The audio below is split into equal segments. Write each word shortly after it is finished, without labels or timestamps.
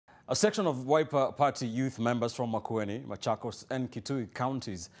A section of Wiper Party youth members from Makueni, Machakos and Kitui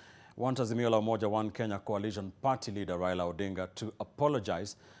counties want Azimio Umoja One Kenya coalition party leader Raila Odinga to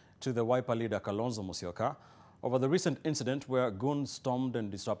apologize to the Wiper leader Kalonzo Musyoka over the recent incident where goons stormed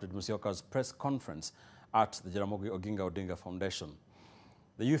and disrupted Musyoka's press conference at the Jaramogi Oginga Odinga Foundation.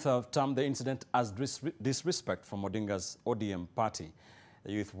 The youth have termed the incident as disrespect from Odinga's ODM party.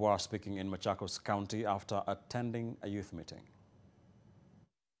 The youth were speaking in Machakos County after attending a youth meeting.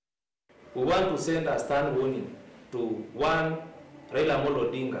 We want to send a stern warning to one Raila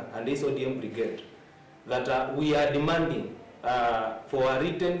Odinga and his ODM brigade that we are demanding for a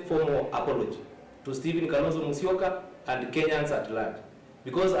written formal apology to Stephen Kalonzo Musyoka and Kenyans at large.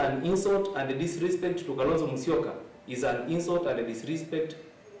 Because an insult and a disrespect to Kalonzo Musyoka is an insult and a disrespect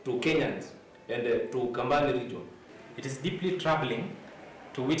to Kenyans and to Kambani region. It is deeply troubling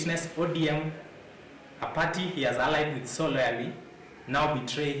to witness ODM, a party he has allied with so loyally, now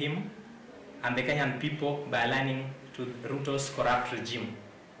betray him and the Kenyan people by aligning to Ruto's corrupt regime.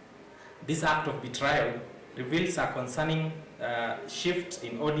 This act of betrayal reveals a concerning shift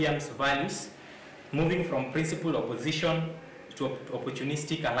in ODM's values, moving from principled opposition to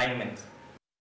opportunistic alignment.